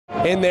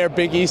In their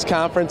Big East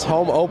Conference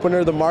home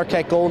opener, the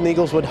Marquette Golden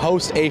Eagles would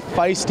host a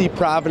feisty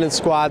Providence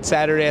squad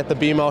Saturday at the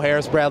BMO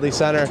Harris Bradley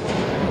Center.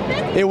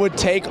 It would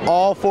take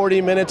all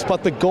 40 minutes,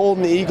 but the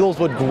Golden Eagles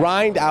would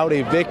grind out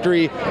a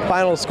victory.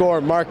 Final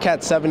score,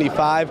 Marquette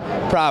 75,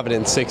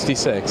 Providence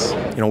 66.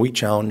 You know, we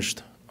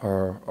challenged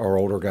our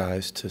older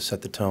guys to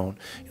set the tone.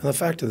 You know, the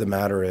fact of the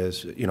matter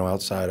is, you know,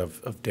 outside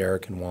of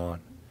Derek and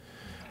Juan,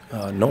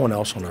 no one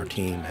else on our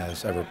team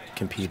has ever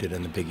competed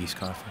in the Big East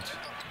Conference.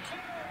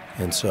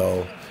 And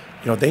so,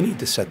 you know, they need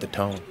to set the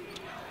tone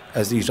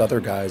as these other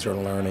guys are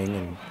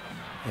learning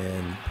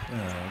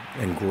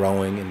and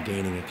growing and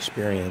gaining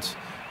experience.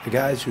 The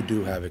guys who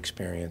do have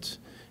experience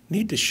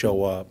need to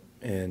show up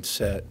and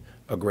set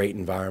a great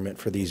environment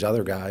for these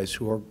other guys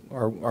who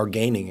are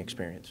gaining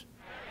experience.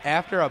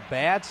 After a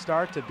bad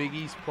start to Big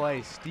East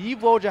play, Steve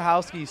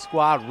Wojciechowski's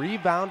squad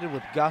rebounded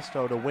with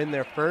gusto to win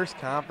their first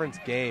conference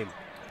game.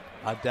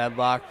 A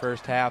deadlock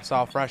first half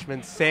saw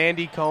freshman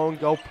Sandy Cohn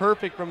go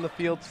perfect from the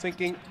field,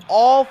 sinking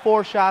all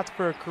 4 shots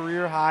for a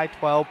career-high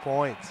 12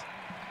 points.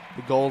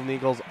 The Golden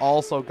Eagles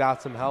also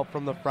got some help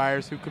from the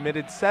Friars, who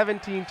committed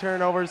 17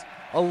 turnovers,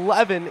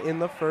 11 in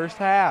the first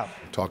half.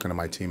 Talking to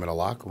my team in the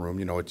locker room,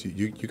 you know,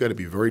 you got to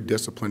be very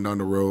disciplined on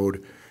the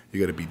road.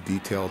 You got to be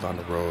detailed on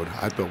the road.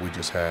 I thought we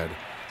just had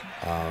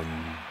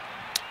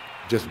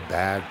just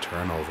bad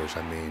turnovers.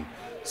 I mean,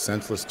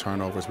 senseless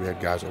turnovers. We had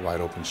guys with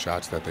wide open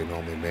shots that they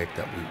normally make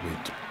that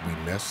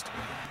we missed.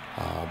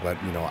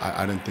 But, you know,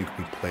 I didn't think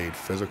we played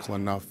physical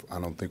enough. I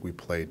don't think we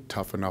played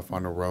tough enough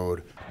on the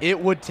road. It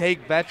would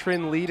take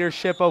veteran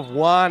leadership of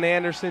Juan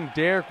Anderson,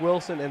 Derek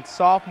Wilson, and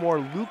sophomore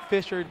Luke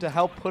Fisher to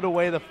help put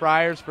away the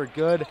Friars for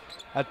good,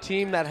 a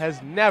team that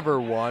has never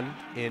won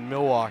in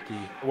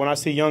Milwaukee. When I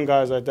see young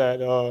guys like that,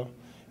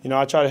 you know,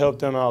 I try to help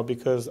them out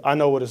because I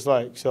know what it's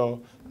like.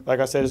 So, like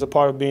I said, it's a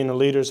part of being a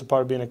leader, it's a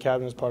part of being a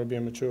captain, it's a part of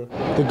being mature.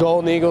 The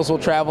Golden Eagles will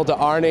travel to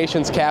our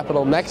nation's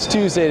capital next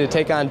Tuesday to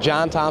take on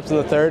John Thompson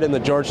III and the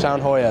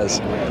Georgetown Hoyas.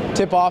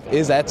 Tip-off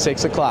is at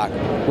 6 o'clock.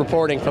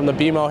 Reporting from the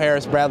BMO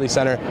Harris Bradley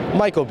Center,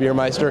 Michael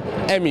Beiermeister,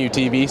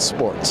 MUTV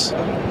Sports.